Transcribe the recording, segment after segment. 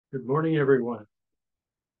Good morning, everyone.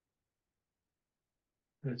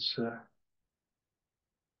 It's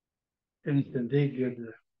indeed good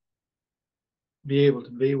to be able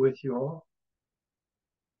to be with you all,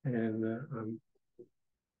 and I'm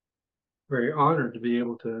very honored to be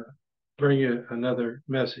able to bring you another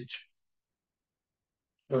message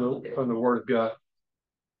from the Word of God.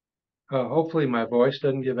 Hopefully, my voice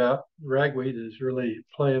doesn't give out. Ragweed is really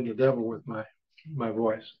playing the devil with my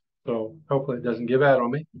voice, so hopefully it doesn't give out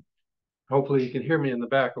on me. Hopefully, you can hear me in the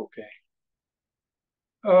back, okay?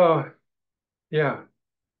 Yeah.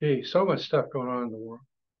 Hey, so much stuff going on in the world.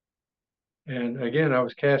 And again, I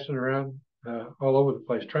was casting around all over the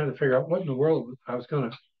place, trying to figure out what in the world I was going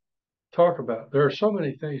to talk about. There are so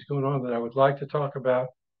many things going on that I would like to talk about,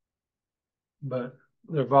 but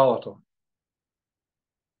they're volatile.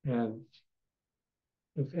 And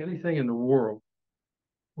if anything in the world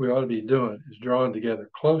we ought to be doing is drawing together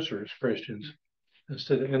closer as Christians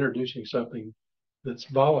instead of introducing something that's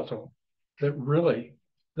volatile that really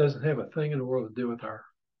doesn't have a thing in the world to do with our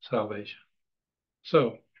salvation.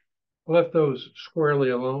 So I left those squarely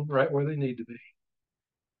alone right where they need to be.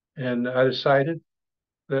 And I decided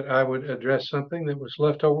that I would address something that was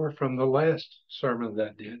left over from the last sermon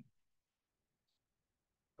that I did.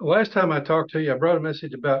 The last time I talked to you, I brought a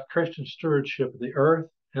message about Christian stewardship of the earth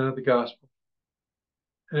and of the gospel.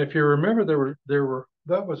 And if you remember,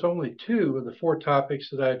 that was only two of the four topics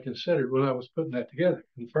that I had considered when I was putting that together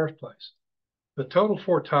in the first place. The total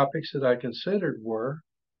four topics that I considered were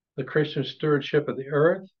the Christian stewardship of the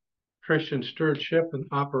earth, Christian stewardship and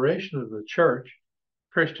operation of the church,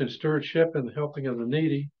 Christian stewardship and the helping of the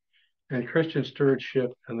needy, and Christian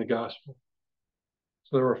stewardship and the gospel.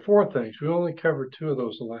 So there were four things. We only covered two of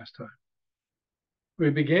those the last time. We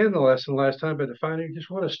began the lesson last time by defining just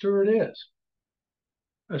what a steward is.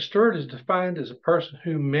 A steward is defined as a person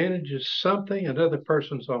who manages something another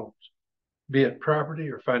person owns, be it property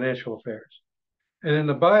or financial affairs. And in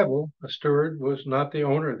the Bible, a steward was not the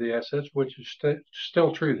owner of the assets, which is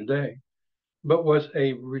still true today, but was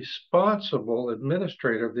a responsible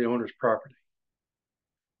administrator of the owner's property.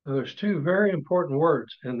 Now, there's two very important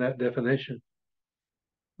words in that definition.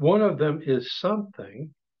 One of them is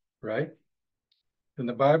something, right? In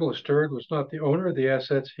the Bible, a steward was not the owner of the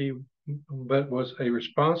assets, but was a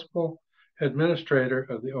responsible administrator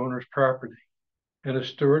of the owner's property. And a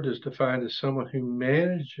steward is defined as someone who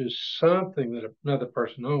manages something that another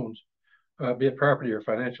person owns, be it property or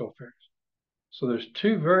financial affairs. So there's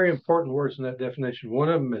two very important words in that definition. One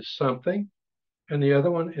of them is something, and the other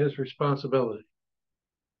one is responsibility.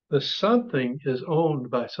 The something is owned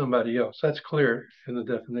by somebody else. That's clear in the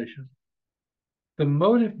definition. The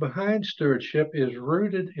motive behind stewardship is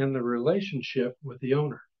rooted in the relationship with the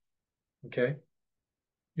owner. Okay?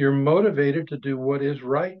 You're motivated to do what is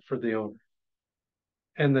right for the owner.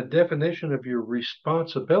 And the definition of your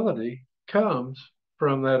responsibility comes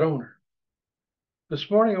from that owner.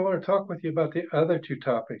 This morning, I want to talk with you about the other two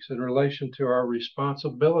topics in relation to our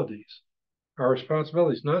responsibilities. Our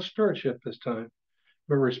responsibilities, not stewardship this time,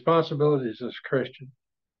 but responsibilities as Christian.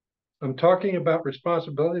 I'm talking about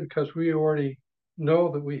responsibility because we already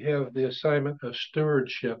know that we have the assignment of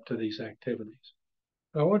stewardship to these activities.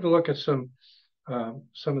 I want to look at some of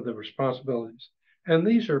the responsibilities, and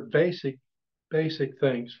these are basic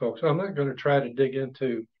things, folks. I'm not going to try to dig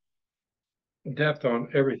into depth on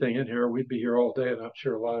everything in here. We'd be here all day, and I'm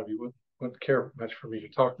sure a lot of you wouldn't care much for me to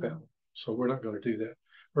talk about. So we're not going to do that.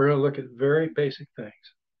 We're going to look at very basic things.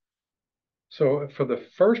 So for the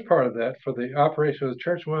first part of that, for the operation of the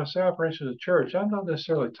church, when I say operation of the church, I'm not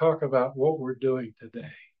necessarily talking about what we're doing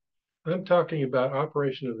today. I'm talking about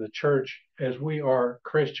operation of the church as we are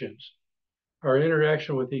Christians, our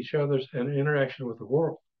interaction with each other and interaction with the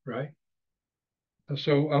world, right?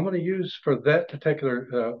 So I'm going to use for that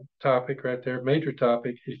particular topic right there, major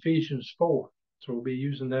topic, Ephesians 4. So we'll be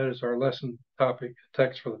using that as our lesson topic,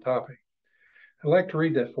 text for the topic. I'd like to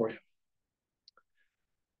read that for you.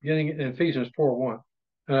 Beginning in Ephesians 4:1.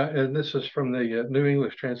 And this is from the New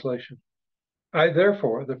English translation. I,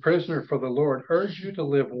 therefore, the prisoner for the Lord, urge you to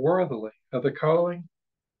live worthily of the calling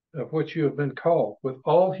of which you have been called, with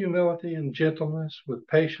all humility and gentleness, with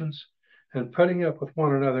patience, and putting up with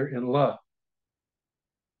one another in love,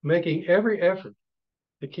 making every effort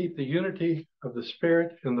to keep the unity of the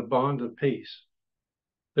Spirit in the bond of peace.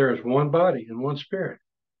 There is one body and one Spirit,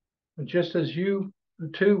 and just as you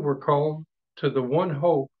too were called to the one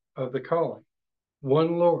hope of the calling,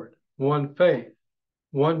 one Lord, one faith,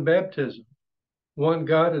 one baptism, one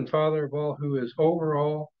God and Father of all, who is over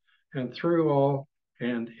all and through all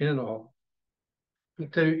and in all.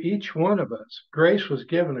 To each one of us, grace was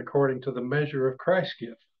given according to the measure of Christ's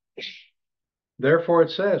gift. Therefore it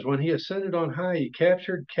says, when he ascended on high, he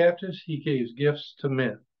captured captives, he gave gifts to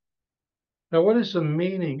men. Now, what is the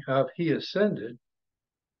meaning of he ascended,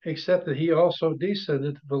 except that he also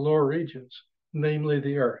descended to the lower regions, namely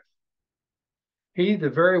the earth? He, the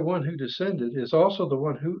very one who descended, is also the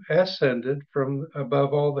one who ascended from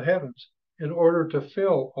above all the heavens in order to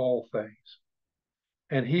fill all things.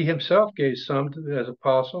 And he himself gave some as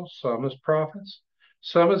apostles, some as prophets,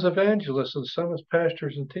 some as evangelists, and some as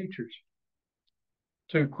pastors and teachers,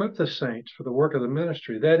 to equip the saints for the work of the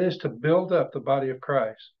ministry, that is, to build up the body of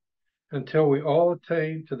Christ, until we all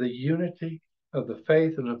attain to the unity of the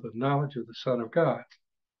faith and of the knowledge of the Son of God,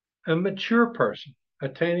 a mature person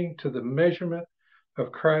attaining to the measurement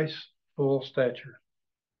of Christ's full stature.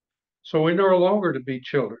 So we no longer to be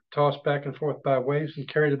children, tossed back and forth by waves and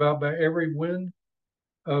carried about by every wind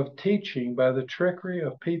of teaching, by the trickery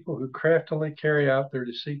of people who craftily carry out their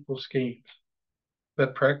deceitful schemes.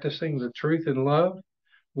 But practicing the truth in love,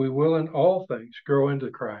 we will in all things grow into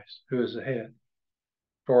Christ, who is the head.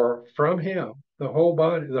 For from him the whole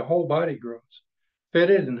body grows,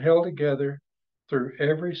 fitted and held together through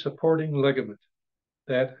every supporting ligament,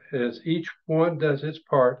 that as each one does its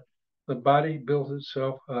part, the body builds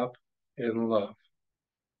itself up in love.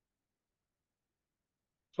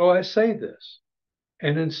 So I say this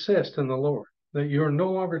and insist in the Lord that you are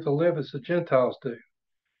no longer to live as the Gentiles do,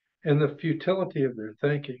 in the futility of their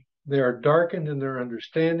thinking. They are darkened in their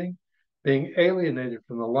understanding, being alienated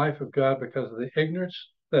from the life of God because of the ignorance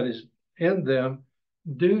that is in them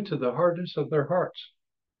due to the hardness of their hearts.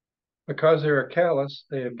 Because they are callous,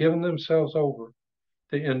 they have given themselves over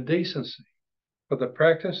to indecency, for the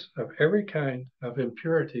practice of every kind of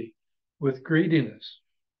impurity with greediness.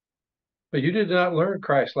 But you did not learn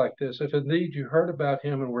Christ like this, if indeed you heard about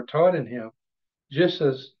him and were taught in him, just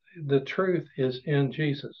as the truth is in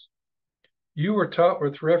Jesus. You were taught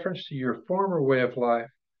with reference to your former way of life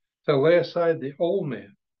to lay aside the old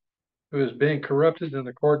man, who is being corrupted in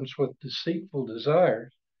accordance with deceitful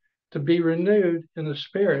desires, to be renewed in the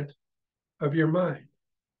spirit of your mind,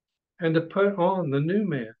 and to put on the new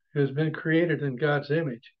man, who has been created in God's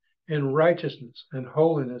image, in righteousness and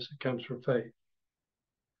holiness that comes from faith.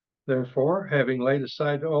 Therefore, having laid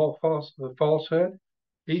aside all falsehood,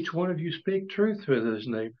 each one of you speak truth to his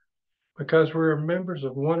neighbor, because we are members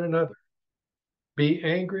of one another. Be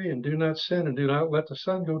angry and do not sin, and do not let the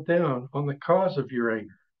sun go down on the cause of your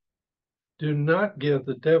anger. Do not give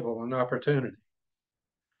the devil an opportunity.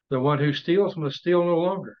 The one who steals must steal no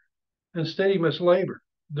longer. Instead, he must labor,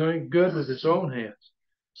 doing good with his own hands,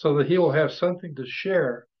 so that he will have something to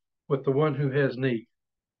share with the one who has need.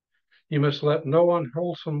 You must let no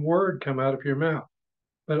unwholesome word come out of your mouth,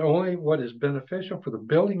 but only what is beneficial for the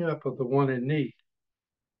building up of the one in need,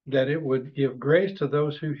 that it would give grace to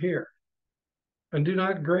those who hear. And do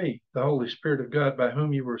not grieve the Holy Spirit of God, by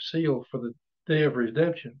whom you were sealed for the day of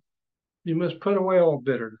redemption. You must put away all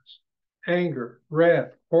bitterness, anger, wrath,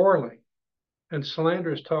 quarreling, and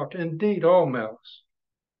slanderous talk, indeed all malice.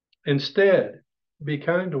 Instead, be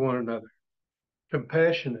kind to one another,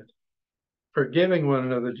 compassionate, forgiving one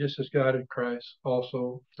another, just as God in Christ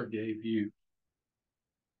also forgave you.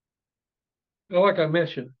 Now, like I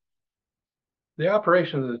mentioned, the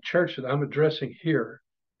operation of the church that I'm addressing here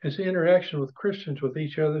is the interaction with Christians with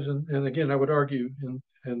each other, and again, I would argue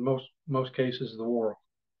in most cases, the world.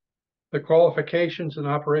 The qualifications and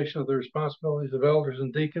operation of the responsibilities of elders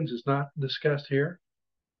and deacons is not discussed here,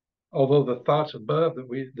 although the thoughts above that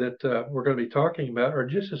we're going to be talking about are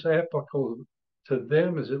just as applicable to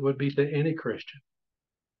them as it would be to any Christian.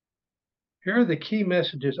 Here are the key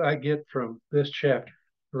messages I get from this chapter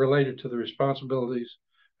related to the responsibilities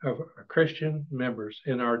of Christian members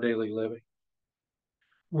in our daily living.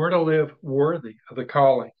 We're to live worthy of the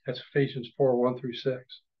calling. That's Ephesians 4:1-6.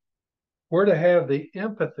 We're to have the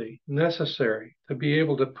empathy necessary to be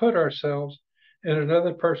able to put ourselves in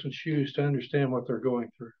another person's shoes to understand what they're going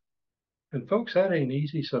through. And folks, that ain't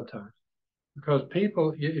easy sometimes, because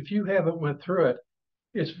people, if you haven't went through it,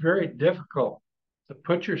 it's very difficult to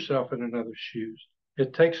put yourself in another's shoes.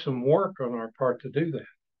 It takes some work on our part to do that.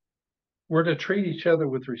 We're to treat each other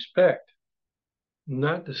with respect,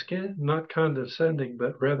 not condescending,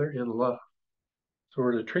 but rather in love. So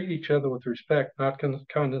we're to treat each other with respect, not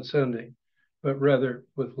condescending, but rather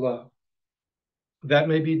with love. That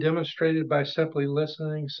may be demonstrated by simply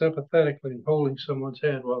listening sympathetically and holding someone's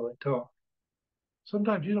hand while they talk.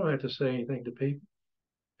 Sometimes you don't have to say anything to people.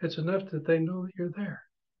 It's enough that they know that you're there,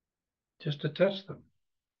 just to touch them.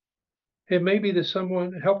 It may be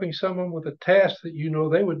that helping someone with a task that you know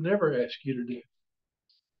they would never ask you to do.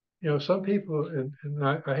 You know, some people, and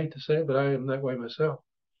I hate to say it, but I am that way myself,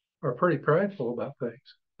 are pretty prideful about things.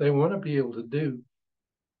 They want to be able to do.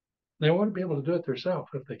 They want to be able to do it themselves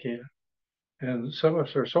if they can. And some of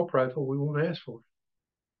us are so prideful we won't ask for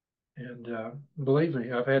it. And believe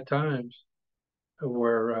me, I've had times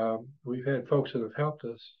where we've had folks that have helped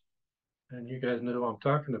us, and you guys know what I'm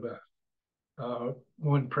talking about.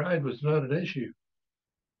 When pride was not an issue,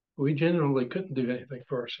 we generally couldn't do anything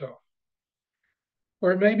for ourselves.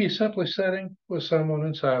 Or maybe simply sitting with someone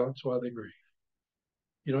in silence while they grieve.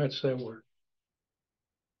 You don't have to say a word.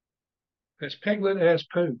 As Piglet asked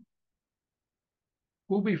Pooh,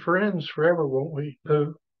 we'll be friends forever, won't we,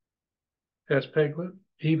 Pooh? Asked Piglet,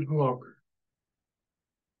 even longer.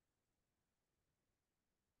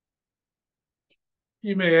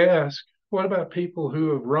 You may ask, what about people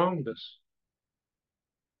who have wronged us?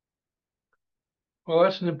 Well,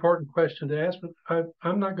 that's an important question to ask, but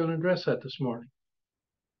I'm not going to address that this morning.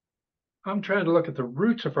 I'm trying to look at the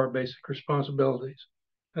roots of our basic responsibilities.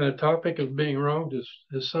 And the topic of being wronged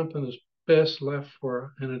is something that's best left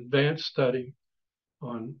for an advanced study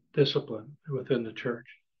on discipline within the church.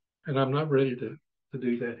 And I'm not ready to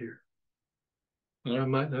do that here. And I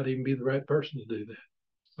might not even be the right person to do that,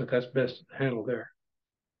 but that's best handled there.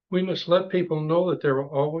 We must let people know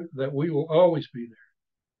that we will always be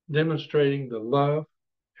there, demonstrating the love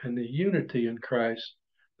and the unity in Christ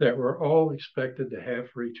that we're all expected to have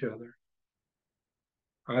for each other.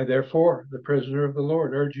 I, therefore, the prisoner of the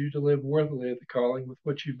Lord, urge you to live worthily of the calling with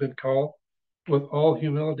which you've been called, with all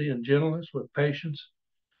humility and gentleness, with patience,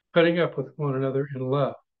 putting up with one another in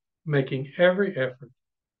love, making every effort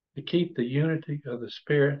to keep the unity of the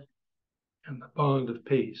Spirit and the bond of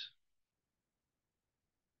peace.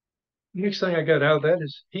 The next thing I got out of that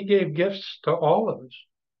is he gave gifts to all of us,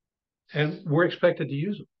 and we're expected to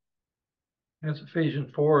use them. That's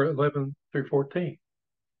Ephesians 4:11 through 14.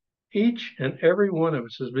 Each and every one of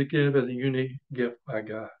us is given a unique gift by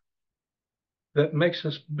God that makes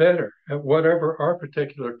us better at whatever our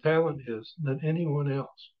particular talent is than anyone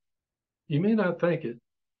else. You may not think it,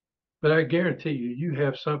 but I guarantee you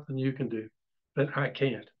have something you can do that I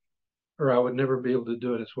can't, or I would never be able to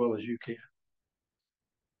do it as well as you can.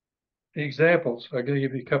 The examples, I'm going to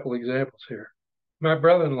give you a couple examples here. My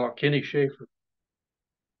brother-in-law, Kenny Schaefer,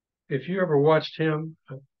 if you ever watched him,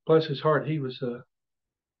 bless his heart, he was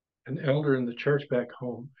an elder in the church back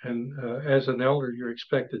home. And as an elder, you're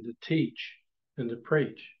expected to teach and to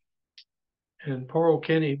preach. And poor old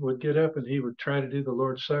Kenny would get up and he would try to do the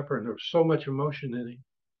Lord's Supper, and there was so much emotion in him.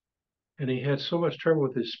 And he had so much trouble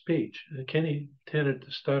with his speech. And Kenny tended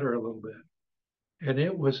to stutter a little bit. And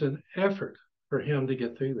it was an effort for him to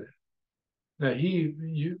get through that. Now,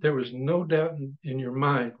 there was no doubt in your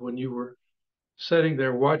mind when you were sitting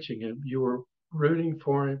there watching him, you were rooting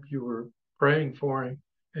for him, you were praying for him,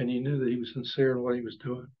 and you knew that he was sincere in what he was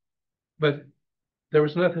doing. But there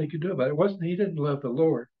was nothing he could do about it. It wasn't he didn't love the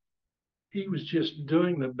Lord. He was just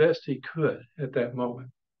doing the best he could at that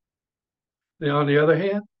moment. Now, on the other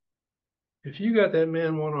hand, if you got that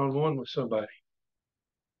man one-on-one with somebody,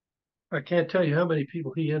 I can't tell you how many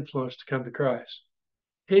people he influenced to come to Christ.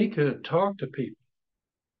 He could talk to people.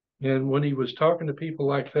 And when he was talking to people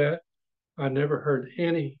like that, I never heard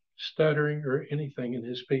any stuttering or anything in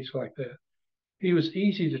his speech like that. He was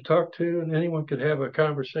easy to talk to, and anyone could have a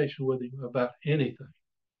conversation with him about anything.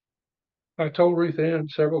 I told Ruth Ann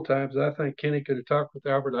several times I think Kenny could have talked with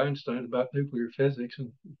Albert Einstein about nuclear physics,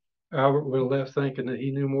 and Albert would have left thinking that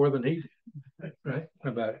he knew more than he did, right,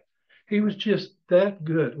 about it. He was just that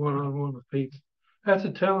good one-on-one with people. That's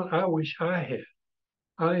a talent I wish I had.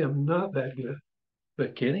 I am not that good,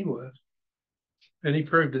 but Kenny was, and he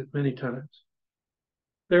proved it many times.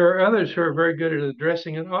 There are others who are very good at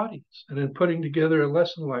addressing an audience and in putting together a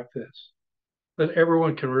lesson like this that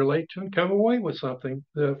everyone can relate to and come away with something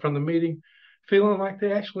from the meeting, feeling like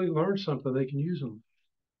they actually learned something they can use them.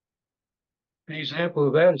 An example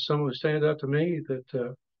of that is someone who stands out to me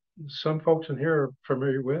that some folks in here are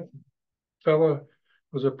familiar with. A fellow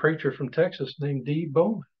was a preacher from Texas named D.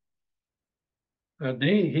 Bowman. Now,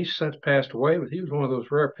 D, he's since passed away, but he was one of those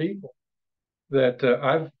rare people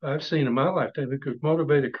that I've seen in my lifetime who could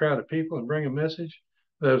motivate a crowd of people and bring a message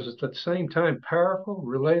that was at the same time powerful,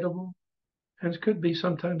 relatable, and it could be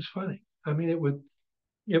sometimes funny. I mean, it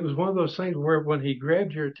was one of those things where when he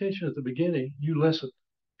grabbed your attention at the beginning, you listened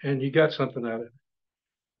and you got something out of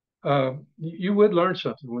it. You would learn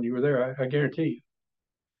something when you were there, I guarantee you.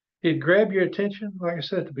 He'd grab your attention, like I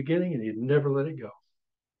said at the beginning, and he'd never let it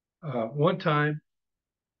go. One time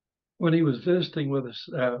when he was visiting with us,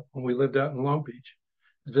 when we lived out in Long Beach,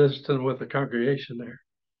 visiting with the congregation there,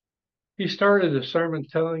 he started a sermon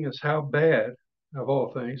telling us how bad, of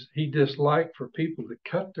all things, he disliked for people to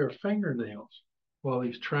cut their fingernails while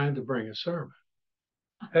he's trying to bring a sermon.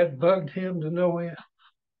 That bugged him to no end.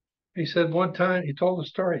 He said one time, he told the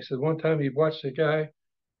story. He said one time he watched a guy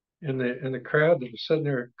in the crowd that was sitting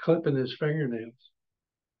there clipping his fingernails.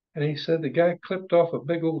 And he said the guy clipped off a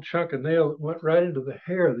big old chunk of nail that went right into the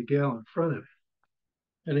hair of the gal in front of him.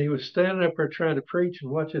 And he was standing up there trying to preach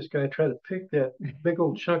and watch this guy try to pick that big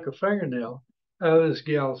old chunk of fingernail out of this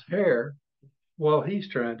gal's hair while he's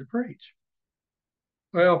trying to preach.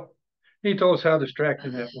 Well, he told us how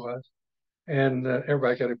distracting that was. And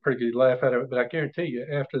everybody got a pretty good laugh out of it. But I guarantee you,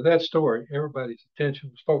 after that story, everybody's attention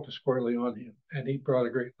was focused squarely on him. And he brought a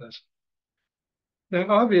great lesson. Now,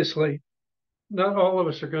 obviously, not all of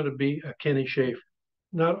us are going to be a Kenny Schaefer.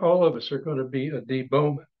 Not all of us are going to be a Dee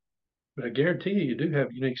Bowman. But I guarantee you, you do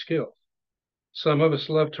have unique skills. Some of us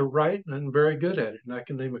love to write and are very good at it. And I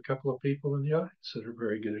can name a couple of people in the audience that are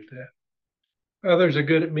very good at that. Others are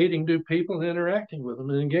good at meeting new people and interacting with them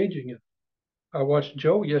and engaging in them. I watched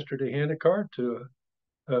Joe yesterday hand a card to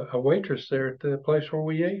a waitress there at the place where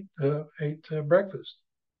we ate breakfast.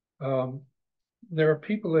 Um, there are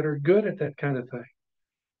people that are good at that kind of thing.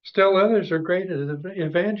 Still others are great at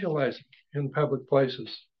evangelizing in public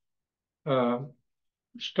places, uh,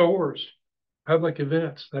 stores, public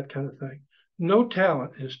events, that kind of thing. No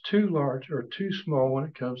talent is too large or too small when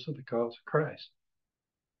it comes to the cause of Christ.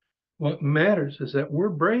 What matters is that we're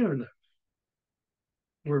brave enough.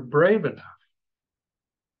 We're brave enough.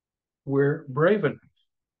 We're brave enough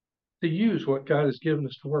to use what God has given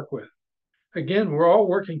us to work with. Again, we're all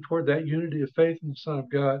working toward that unity of faith in the Son of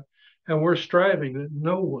God, and we're striving that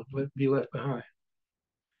no one be left behind.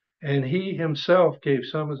 And he himself gave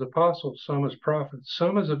some as apostles, some as prophets,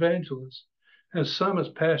 some as evangelists, and some as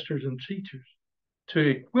pastors and teachers to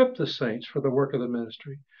equip the saints for the work of the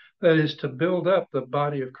ministry, that is, to build up the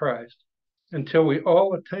body of Christ until we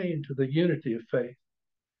all attain to the unity of faith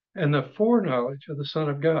and the foreknowledge of the Son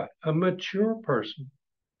of God, a mature person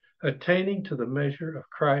attaining to the measure of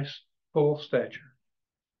Christ's full stature.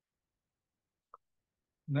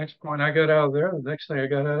 Next point I got out of there, the next thing I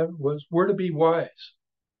got out of it was we're to be wise,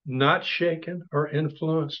 not shaken or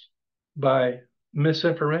influenced by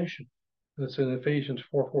misinformation. That's in Ephesians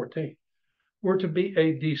 4:14. We're to be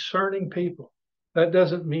a discerning people. That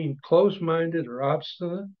doesn't mean closed-minded or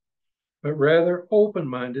obstinate, but rather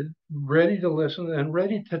open-minded, ready to listen and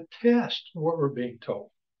ready to test what we're being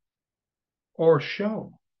told or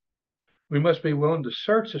shown. We must be willing to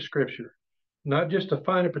search the scripture, not just to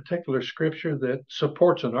find a particular scripture that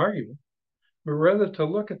supports an argument, but rather to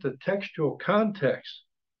look at the textual context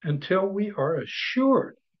until we are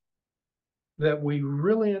assured that we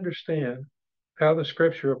really understand how the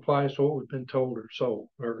scripture applies to what we've been told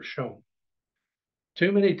or shown.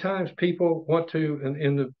 Too many times people want to,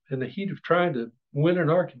 in the heat of trying to win an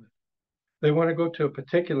argument, they want to go to a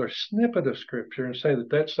particular snippet of scripture and say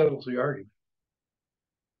that settles the argument.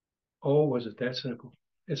 Oh, was it that simple?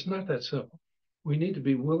 It's not that simple. We need to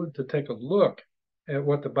be willing to take a look at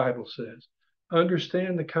what the Bible says,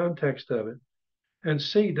 understand the context of it, and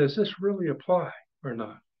see, does this really apply or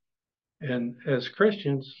not? And as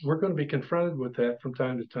Christians, we're going to be confronted with that from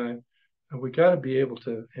time to time, and we got to be able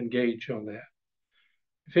to engage on that.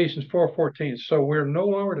 Ephesians 4:14. So we're no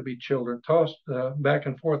longer to be children tossed back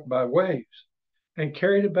and forth by waves and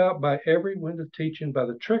carried about by every wind of teaching by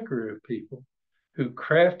the trickery of people who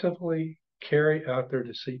craftily carry out their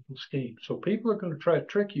deceitful schemes. So people are going to try to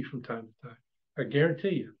trick you from time to time. I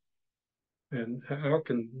guarantee you. And I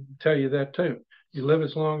can tell you that too. You live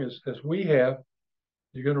as long as we have,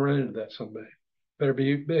 you're going to run into that someday. Better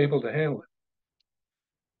be able to handle it.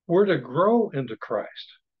 We're to grow into Christ.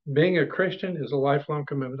 Being a Christian is a lifelong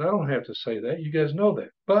commitment. I don't have to say that. You guys know that.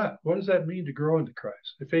 But what does that mean to grow into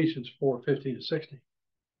Christ? Ephesians 4:15 to 16.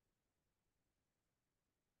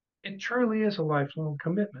 It truly is a lifelong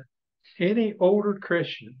commitment. Any older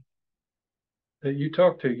Christian that you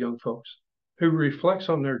talk to, young folks, who reflects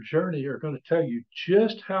on their journey are going to tell you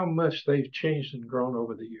just how much they've changed and grown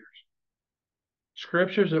over the years.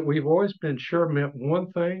 Scriptures that we've always been sure meant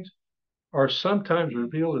one thing are sometimes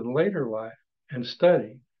revealed in later life and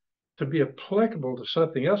study to be applicable to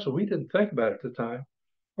something else that we didn't think about at the time,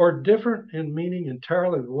 or different in meaning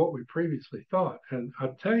entirely than what we previously thought. And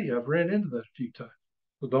I'll tell you, I've ran into that a few times.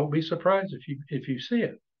 So don't be surprised if you see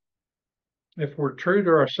it. If we're true to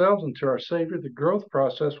ourselves and to our Savior, the growth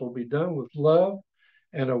process will be done with love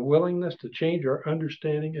and a willingness to change our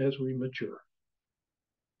understanding as we mature.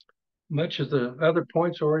 Much as the other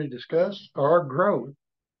points already discussed, our growth,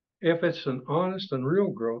 if it's an honest and real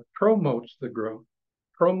growth, promotes the growth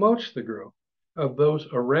of those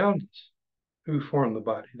around us who form the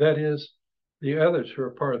body. That is, the others who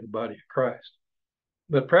are part of the body of Christ.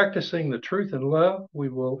 But practicing the truth in love, we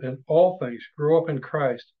will in all things grow up in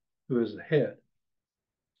Christ, who is the head.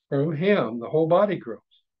 From him, the whole body grows,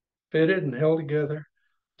 fitted and held together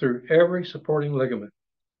through every supporting ligament.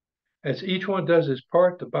 As each one does his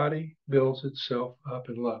part, the body builds itself up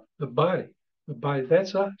in love. The body,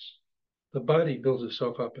 that's us. The body builds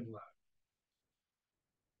itself up in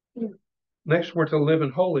love. Next, we're to live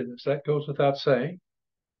in holiness. That goes without saying.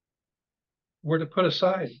 We're to put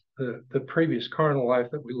aside the previous carnal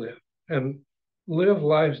life that we live and live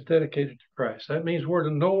lives dedicated to Christ. That means we're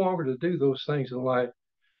no longer to do those things in life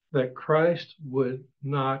that Christ would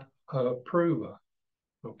not approve of.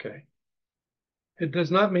 Okay. It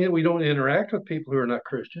does not mean that we don't interact with people who are not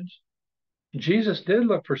Christians. Jesus did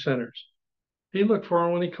look for sinners. He looked for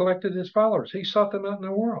them when he collected his followers. He sought them out in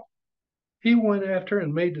the world. He went after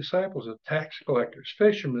and made disciples of tax collectors,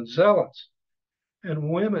 fishermen, zealots,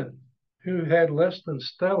 and women who had less than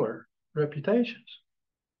stellar reputations.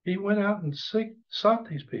 He went out and sought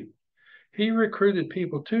these people. He recruited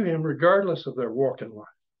people to him regardless of their walk in life.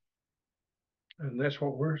 And that's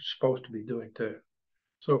what we're supposed to be doing too.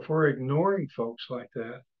 So if we're ignoring folks like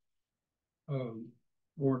that,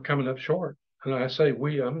 we're coming up short. And I say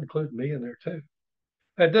we, I'm including me in there too.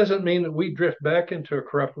 That doesn't mean that we drift back into a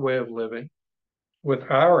corrupt way of living with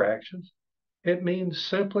our actions. It means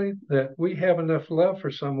simply that we have enough love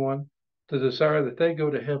for someone to desire that they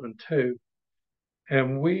go to heaven too.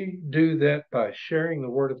 And we do that by sharing the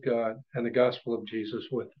word of God and the gospel of Jesus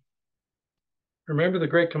with them. Remember the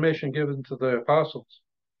Great Commission given to the apostles.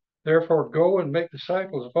 Therefore, go and make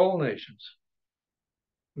disciples of all nations,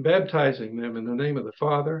 baptizing them in the name of the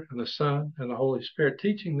Father and the Son and the Holy Spirit,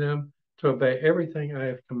 teaching them to obey everything I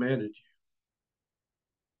have commanded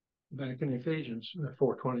you. Back in Ephesians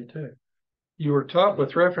 4:22. You were taught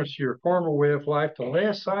with reference to your former way of life to lay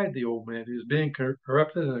aside the old man who is being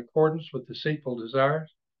corrupted in accordance with deceitful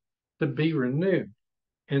desires, to be renewed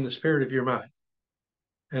in the spirit of your mind,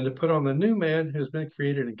 and to put on the new man who has been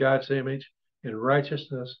created in God's image in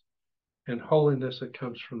righteousness and holiness that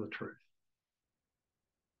comes from the truth.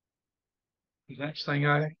 The next thing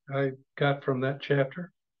I got from that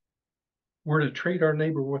chapter, we're to treat our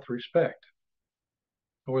neighbor with respect.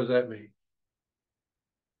 What does that mean?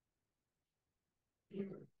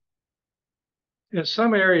 In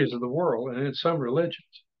some areas of the world and in some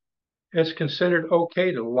religions, it's considered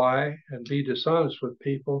okay to lie and be dishonest with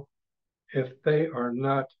people if they are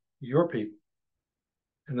not your people.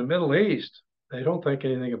 In the Middle East, they don't think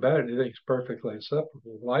anything about it. They think it's perfectly acceptable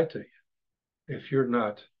to lie to you if you're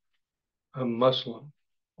not a Muslim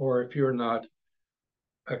or if you're not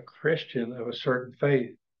a Christian of a certain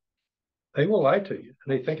faith. They will lie to you, and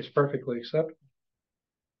they think it's perfectly acceptable.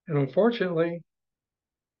 And unfortunately,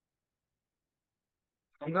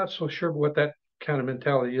 I'm not so sure what that kind of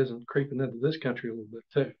mentality isn't creeping into this country a little bit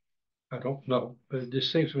too. I don't know, but it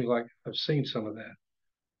just seems to me like I've seen some of that.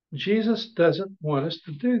 Jesus doesn't want us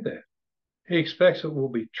to do that. He expects that we'll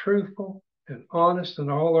be truthful and honest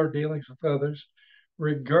in all our dealings with others,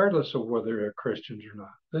 regardless of whether they're Christians or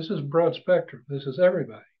not. This is broad spectrum. This is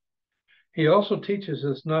everybody. He also teaches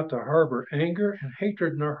us not to harbor anger and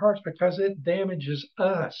hatred in our hearts because it damages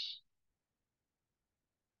us.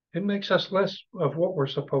 It makes us less of what we're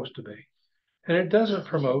supposed to be. And it doesn't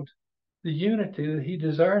promote the unity that he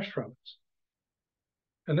desires from us.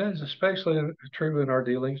 And that is especially true in our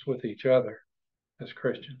dealings with each other as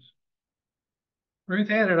Christians.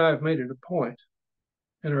 Ruth Ann and I have made it a point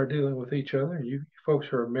in our dealing with each other. You folks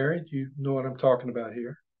who are married, you know what I'm talking about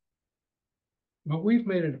here. But we've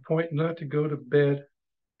made it a point not to go to bed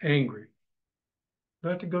angry,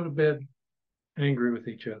 not to go to bed angry with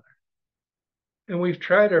each other. And we've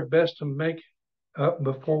tried our best to make up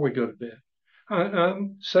before we go to bed.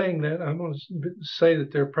 I'm saying that, I'm going to say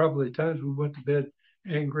that there are probably times we went to bed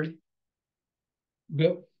angry,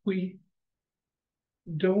 but we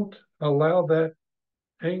don't allow that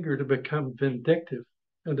anger to become vindictive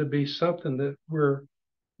and to be something that we're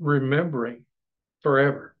remembering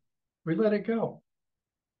forever. We let it go.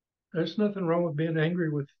 There's nothing wrong with being angry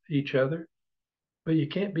with each other, but you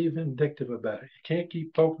can't be vindictive about it. You can't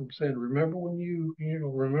keep poking and saying, remember when you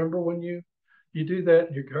do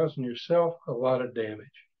that, you're causing yourself a lot of damage.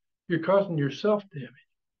 You're causing yourself damage,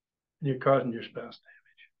 and you're causing your spouse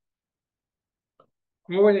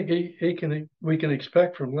damage. What we can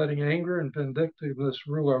expect from letting anger and vindictiveness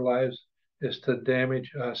rule our lives is to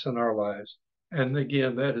damage us and our lives. And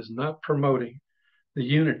again, that is not promoting the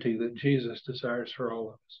unity that Jesus desires for all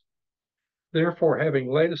of us. Therefore, having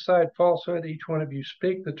laid aside falsehood, each one of you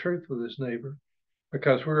speak the truth with his neighbor,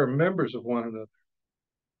 because we are members of one another.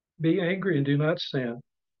 Be angry and do not sin.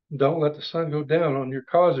 Don't let the sun go down on your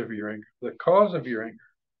cause of your anger. The cause of your anger.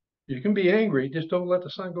 You can be angry, just don't let the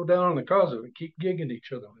sun go down on the cause of it. Keep gigging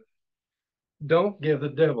each other with it. Don't give the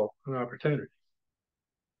devil an opportunity.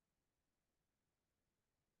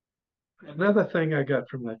 Another thing I got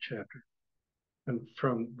from that chapter and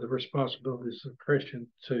from the responsibilities of Christians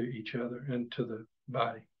to each other and to the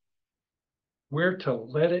body, we're to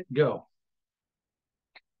let it go.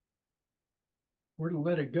 We're to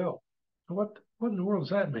let it go. What in the world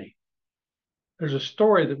does that mean? There's a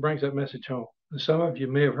story that brings that message home. And some of you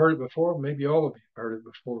may have heard it before, maybe all of you have heard it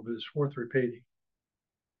before, but it's worth repeating.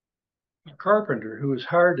 A carpenter who was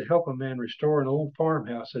hired to help a man restore an old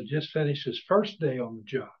farmhouse had just finished his first day on the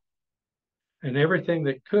job. And everything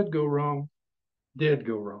that could go wrong did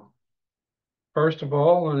go wrong. First of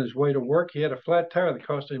all, on his way to work, he had a flat tire that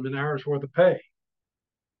cost him an hour's worth of pay.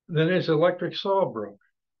 Then his electric saw broke.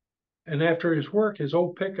 And after his work, his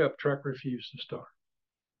old pickup truck refused to start.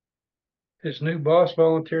 His new boss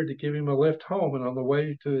volunteered to give him a lift home, and on the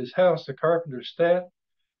way to his house, the carpenter sat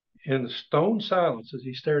in stone silence as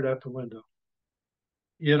he stared out the window.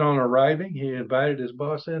 Yet on arriving, he invited his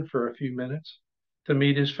boss in for a few minutes to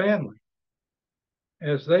meet his family.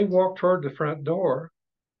 As they walked toward the front door,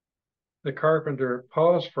 the carpenter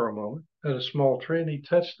paused for a moment at a small tree and he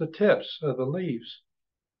touched the tips of the leaves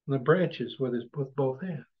and the branches with both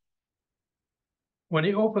hands. When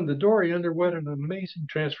he opened the door, he underwent an amazing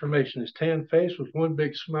transformation. His tanned face was one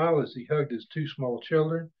big smile as he hugged his two small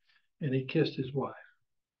children and he kissed his wife.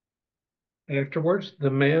 Afterwards, the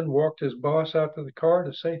man walked his boss out to the car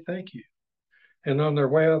to say thank you. And on their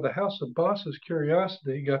way out of the house, the boss's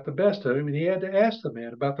curiosity got the best of him, and he had to ask the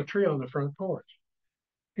man about the tree on the front porch.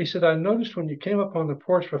 He said, I noticed when you came up on the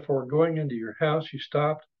porch before going into your house, you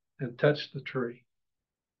stopped and touched the tree.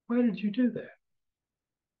 Why did you do that?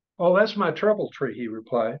 Oh, that's my trouble tree, he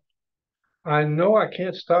replied. I know I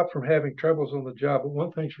can't stop from having troubles on the job, but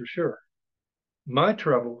one thing's for sure. My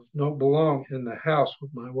troubles don't belong in the house with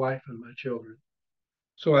my wife and my children.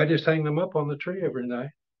 So I just hang them up on the tree every night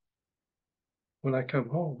when I come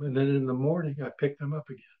home. And then in the morning, I pick them up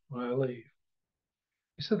again when I leave.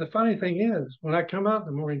 He said, the funny thing is, when I come out in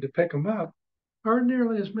the morning to pick them up, there aren't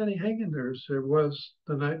nearly as many hanging there as there was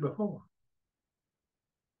the night before.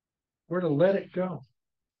 We're to let it go.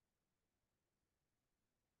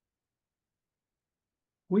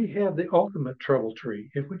 We have the ultimate trouble tree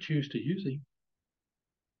if we choose to use him.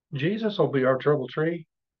 Jesus will be our trouble tree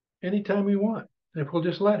anytime we want, if we'll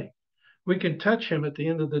just let him. We can touch him at the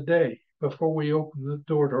end of the day before we open the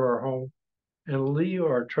door to our home and leave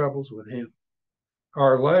our troubles with him.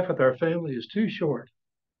 Our life with our family is too short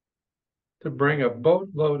to bring a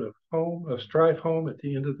boatload of strife home at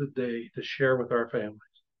the end of the day to share with our families.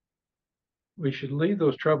 We should leave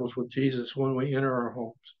those troubles with Jesus when we enter our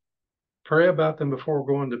homes. Pray about them before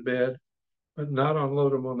going to bed, but not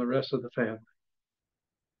unload them on the rest of the family.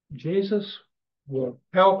 Jesus will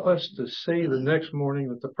help us to see the next morning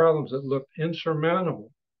that the problems that looked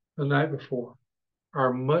insurmountable the night before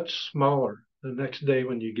are much smaller the next day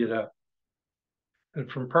when you get up. And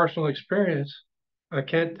from personal experience, I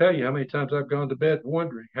can't tell you how many times I've gone to bed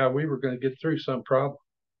wondering how we were going to get through some problem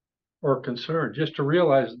or concern, just to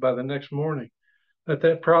realize by the next morning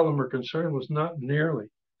that problem or concern was not nearly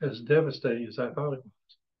as devastating as I thought it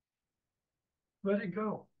was. Let it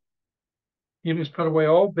go. You must put away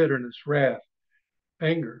all bitterness, wrath,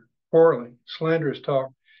 anger, quarreling, slanderous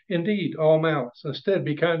talk, indeed, all malice. Instead,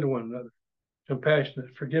 be kind to one another,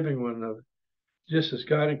 compassionate, forgiving one another, just as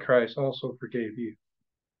God in Christ also forgave you.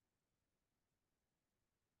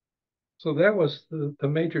 So that was the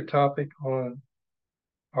major topic on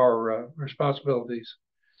our responsibilities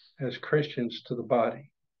as Christians to the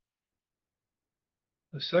body.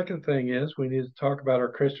 The second thing is we need to talk about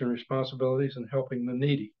our Christian responsibilities in helping the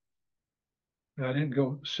needy. Now, I didn't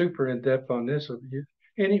go super in depth on this.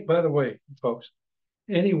 By the way, folks,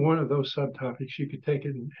 any one of those subtopics, you could take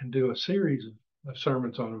it and do a series of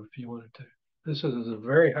sermons on them if you wanted to. This is a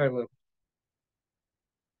very high level.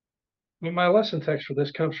 But my lesson text for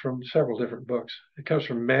this comes from several different books. It comes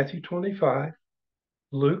from Matthew 25,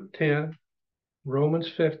 Luke 10, Romans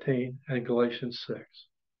 15, and Galatians 6.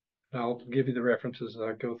 And I'll give you the references as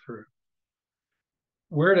I go through.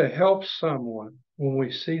 We're to help someone when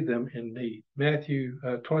we see them in need. Matthew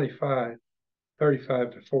 25,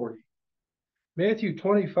 35 to 40. Matthew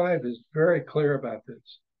 25 is very clear about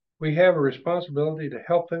this. We have a responsibility to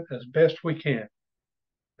help them as best we can.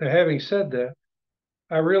 Now, having said that,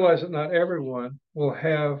 I realize that not everyone will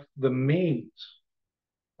have the means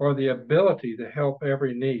or the ability to help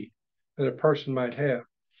every need that a person might have.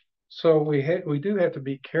 So we do have to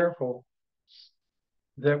be careful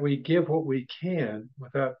that we give what we can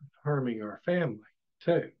without harming our family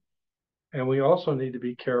too. And we also need to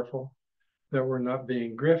be careful that we're not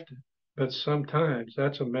being grifted. But sometimes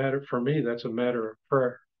that's a matter, for me, that's a matter of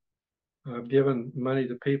prayer. I've given money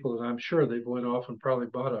to people that I'm sure they've went off and probably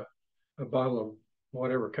bought a bottle of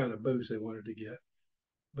whatever kind of booze they wanted to get.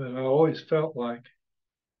 But I always felt like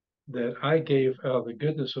that I gave out of the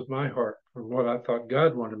goodness of my heart from what I thought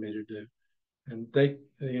God wanted me to do. And they,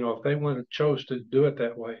 if they chose to do it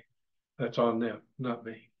that way, that's on them, not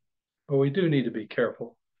me. But we do need to be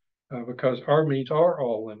careful because our means are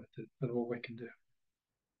all limited in what we can do.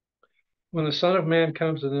 When the Son of Man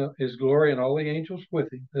comes in his glory and all the angels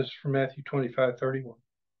with him, this is from Matthew 25:31,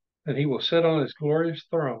 and he will sit on his glorious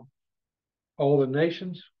throne. All the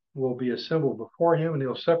nations will be assembled before him, and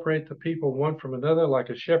he'll separate the people one from another like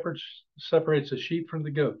a shepherd separates the sheep from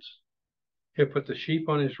the goats. He'll put the sheep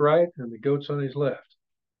on his right and the goats on his left.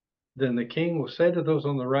 Then the king will say to those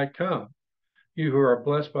on the right, "Come, you who are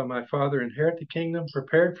blessed by my Father, inherit the kingdom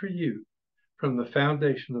prepared for you from the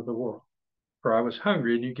foundation of the world. For I was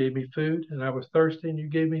hungry, and you gave me food, and I was thirsty, and you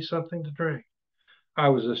gave me something to drink. I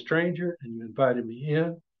was a stranger, and you invited me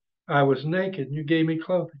in. I was naked, and you gave me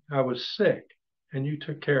clothing. I was sick, and you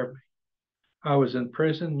took care of me. I was in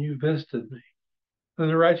prison, and you visited me." Then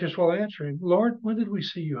the righteous will answer him, "Lord, when did we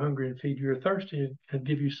see you hungry and feed you, or thirsty and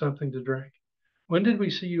give you something to drink? When did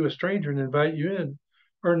we see you a stranger and invite you in,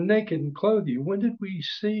 or naked and clothe you? When did we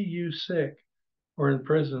see you sick or in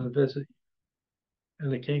prison and visit you?"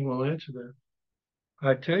 And the king will answer them,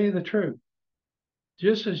 "I tell you the truth,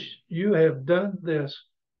 just as you have done this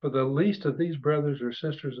for the least of these brothers or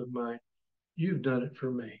sisters of mine, you've done it for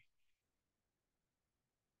me."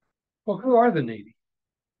 Well, who are the needy?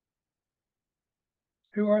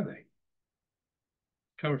 Who are they?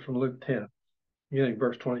 Coming from Luke 10, beginning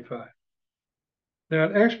verse 25. Now,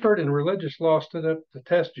 an expert in religious law stood up to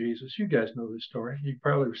test Jesus. You guys know this story. You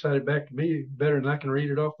probably recited back to me better than I can read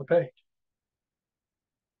it off the page.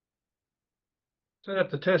 Stood up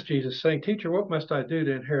to test Jesus, saying, "Teacher, what must I do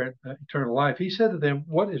to inherit eternal life?" He said to them,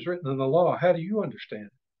 "What is written in the law? How do you understand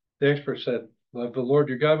it?" The expert said, "Love the Lord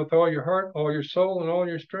your God with all your heart, all your soul, and all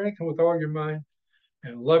your strength, and with all your mind,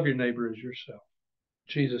 and love your neighbor as yourself."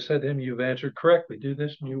 Jesus said to him, "You've answered correctly. Do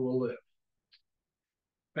this and you will live."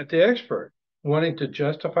 But the expert, wanting to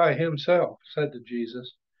justify himself, said to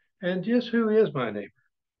Jesus, "And just who is my neighbor?"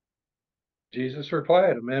 Jesus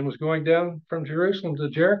replied, "A man was going down from Jerusalem to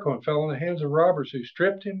Jericho and fell in the hands of robbers who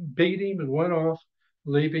stripped him, beat him, and went off,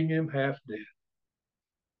 leaving him half dead.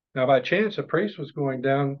 Now, by chance, a priest was going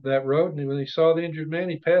down that road, and when he saw the injured man,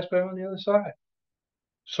 he passed by on the other side.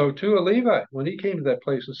 So, too, a Levite, when he came to that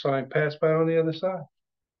place and saw him, passed by on the other side.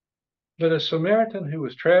 But a Samaritan who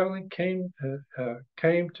was traveling came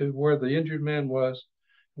to where the injured man was.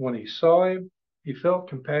 When he saw him, he felt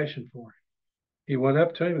compassion for him. He went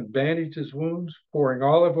up to him and bandaged his wounds, pouring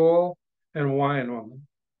olive oil and wine on them.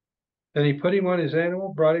 Then he put him on his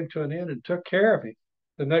animal, brought him to an inn, and took care of him.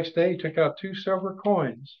 The next day he took out 2 silver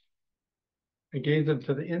coins and gave them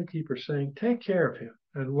to the innkeeper, saying, "Take care of him,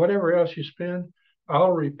 and whatever else you spend,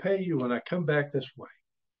 I'll repay you when I come back this way."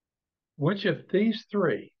 Which of these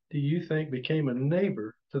three do you think became a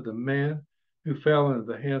neighbor to the man who fell into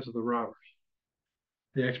the hands of the robbers?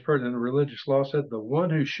 The expert in the religious law said, "The one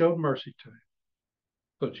who showed mercy to him."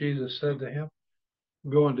 So Jesus said to him,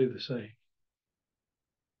 "Go and do the same."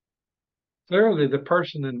 Clearly, the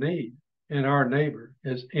person in need and our neighbor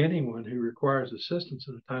is anyone who requires assistance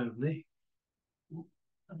in a time of need.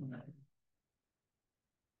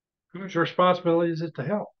 Whose responsibility is it to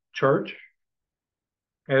help? Church,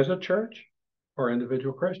 as a church, or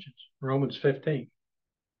individual Christians? Romans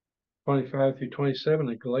 15:25 through 27,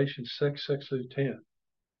 and Galatians 6:6 through 10.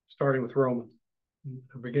 Starting with Romans,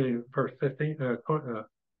 beginning of verse 15,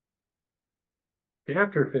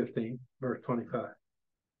 chapter 15, verse 25.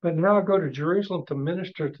 But now I go to Jerusalem to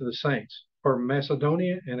minister to the saints, for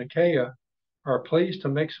Macedonia and Achaia are pleased to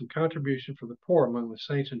make some contribution for the poor among the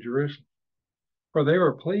saints in Jerusalem. For they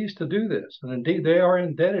were pleased to do this, and indeed they are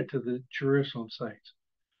indebted to the Jerusalem saints.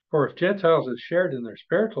 For if Gentiles have shared in their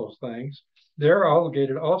spiritual things, they're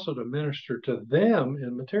obligated also to minister to them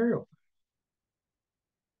in material things.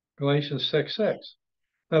 Galatians 6:6.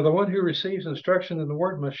 Now the one who receives instruction in the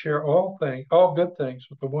word must share all good things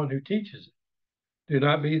with the one who teaches it. Do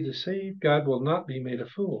not be deceived, God will not be made a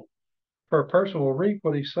fool. For a person will reap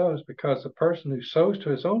what he sows, because the person who sows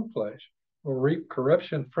to his own flesh will reap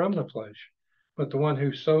corruption from the flesh, but the one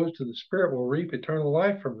who sows to the Spirit will reap eternal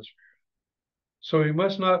life from the Spirit. So we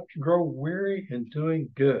must not grow weary in doing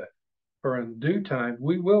good, for in due time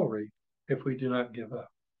we will reap if we do not give up.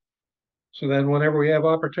 So then, whenever we have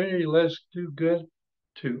opportunity, let's do good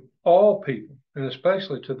to all people, and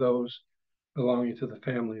especially to those belonging to the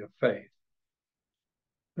family of faith.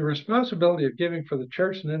 The responsibility of giving for the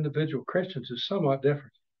church and individual Christians is somewhat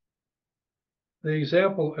different. The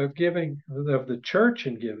example of giving of the church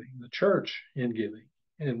in giving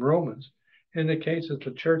in Romans indicates that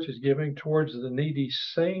the church is giving towards the needy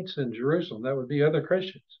saints in Jerusalem. That would be other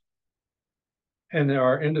Christians. And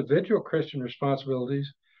our individual Christian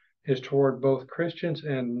responsibilities is toward both Christians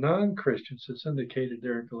and non-Christians. It's indicated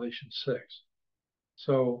there in Galatians 6.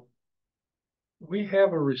 So we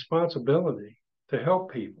have a responsibility to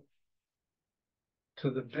help people to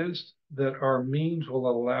the best that our means will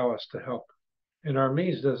allow us to help. And our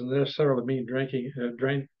means doesn't necessarily mean draining your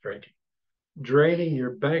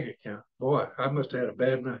bank account. Boy, I must have had a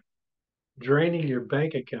bad night. Draining your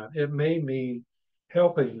bank account. It may mean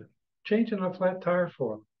helping them, changing a flat tire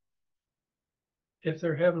for them. If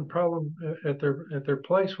they're having a problem at their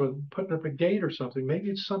place with putting up a gate or something, maybe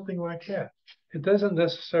it's something like that. It doesn't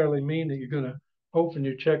necessarily mean that you're going to open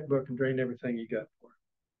your checkbook and drain everything you got for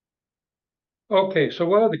it. Okay, so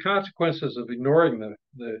what are the consequences of ignoring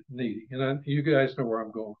the needy? And you guys know where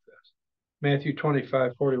I'm going with this. Matthew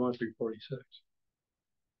 25:41 through 46.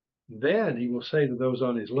 Then he will say to those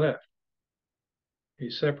on his left,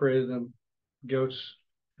 he separated them,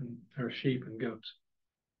 sheep and goats.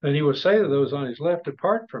 Then he will say to those on his left,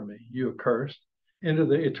 depart from me, you accursed, into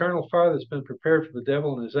the eternal fire that's been prepared for the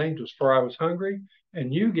devil and his angels. For I was hungry,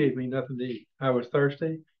 and you gave me nothing to eat. I was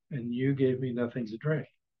thirsty, and you gave me nothing to drink.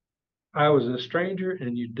 I was a stranger,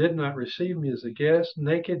 and you did not receive me as a guest,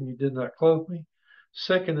 naked, and you did not clothe me,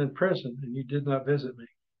 sick and in prison, and you did not visit me.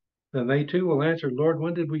 Then they too will answer, Lord,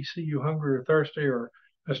 when did we see you hungry or thirsty or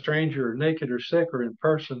a stranger or naked or sick or in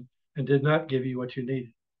person and did not give you what you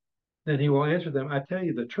needed? Then he will answer them, I tell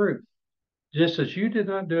you the truth. Just as you did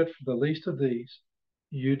not do it for the least of these,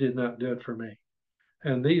 you did not do it for me.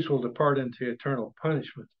 And these will depart into eternal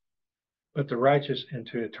punishment, but the righteous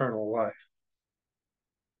into eternal life.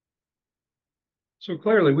 So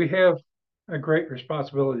clearly we have a great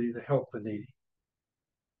responsibility to help the needy.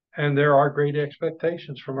 And there are great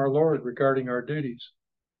expectations from our Lord regarding our duties,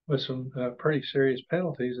 with some pretty serious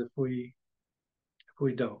penalties if we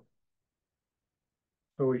don't.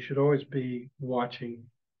 So we should always be watching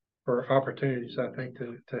for opportunities, I think,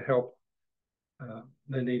 to help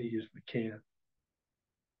the needy as we can.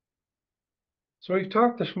 So we've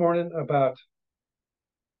talked this morning about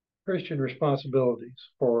Christian responsibilities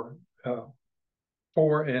for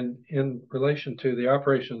and in relation to the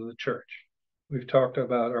operation of the church. We've talked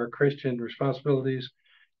about our Christian responsibilities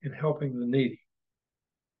in helping the needy.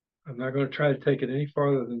 I'm not going to try to take it any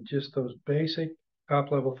farther than just those basic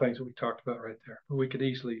top-level things that we talked about right there, but we could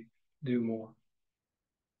easily do more.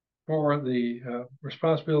 For the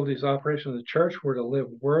responsibilities operation of the church, we're to live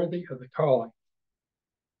worthy of the calling.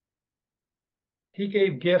 He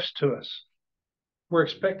gave gifts to us. We're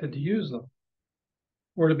expected to use them.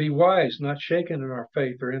 We're to be wise, not shaken in our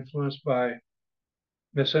faith or influenced by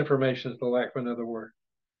misinformation, is the lack of another word.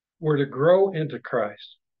 We're to grow into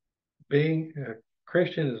Christ. Being a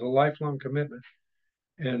Christian is a lifelong commitment.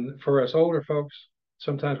 And for us older folks,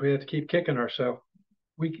 sometimes we have to keep kicking ourselves.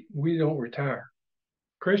 We don't retire.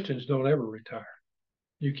 Christians don't ever retire.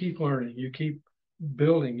 You keep learning. You keep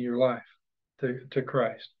building your life to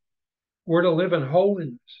Christ. We're to live in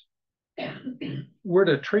holiness. We're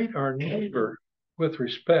to treat our neighbor with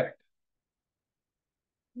respect.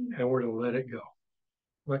 And we're to let it go.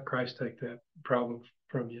 Let Christ take that problem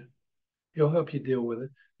from you. He'll help you deal with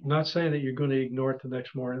it. I'm not saying that you're going to ignore it the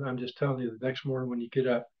next morning. I'm just telling you the next morning when you get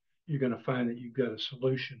up, you're going to find that you've got a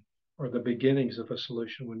solution or the beginnings of a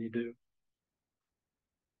solution when you do.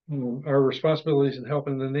 Our responsibilities in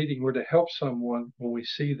helping the needy were to help someone when we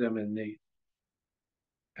see them in need.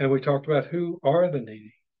 And we talked about who are the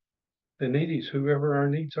needy. The needy is whoever our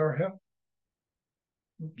needs our help.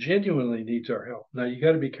 Genuinely needs our help. Now you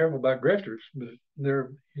got to be careful about grifters, but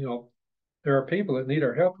there are people that need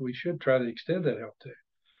our help. We should try to extend that help to.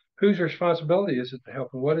 Whose responsibility is it to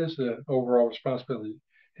help, and what is the overall responsibility?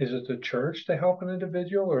 Is it the church to help an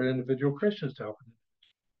individual, or individual Christians to help an individual?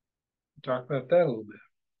 We'll talk about that a little bit.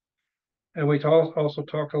 And we also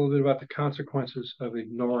talked a little bit about the consequences of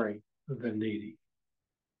ignoring the needy.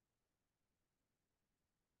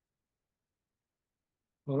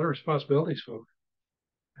 Well, they're responsibilities, folks,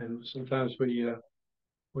 and sometimes we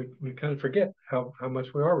kind of forget how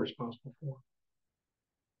much we are responsible for.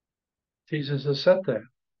 Jesus has said that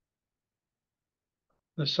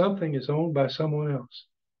something is owned by someone else.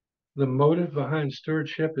 The motive behind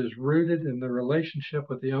stewardship is rooted in the relationship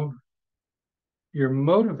with the owner. You're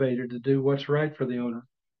motivated to do what's right for the owner,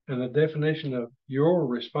 and the definition of your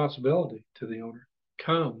responsibility to the owner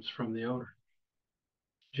comes from the owner.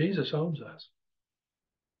 Jesus owns us.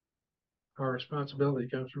 Our responsibility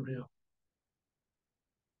comes from him.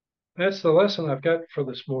 That's the lesson I've got for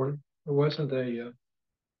this morning. It wasn't a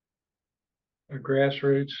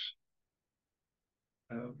grassroots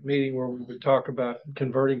meeting where we would talk about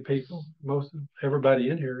converting people. Everybody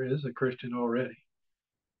in here is a Christian already.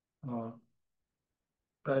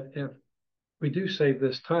 But if we do save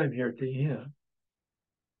this time here at the end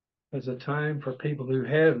as a time for people who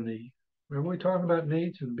have need. Remember we talking about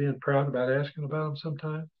needs and being proud about asking about them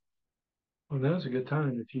sometimes? Well, now's a good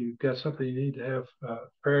time if you've got something you need to have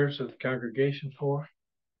prayers of the congregation for,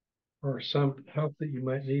 or some help that you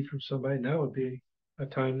might need from somebody. Now would be a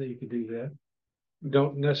time that you could do that. You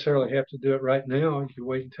don't necessarily have to do it right now. You can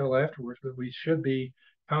wait until afterwards, but we should be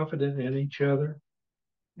confident in each other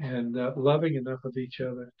and loving enough of each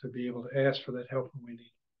other to be able to ask for that help when we need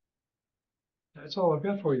it. That's all I've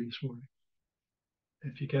got for you this morning.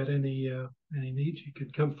 If you got any needs, you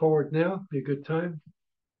could come forward now. Be a good time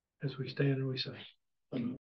as we stand and we sing.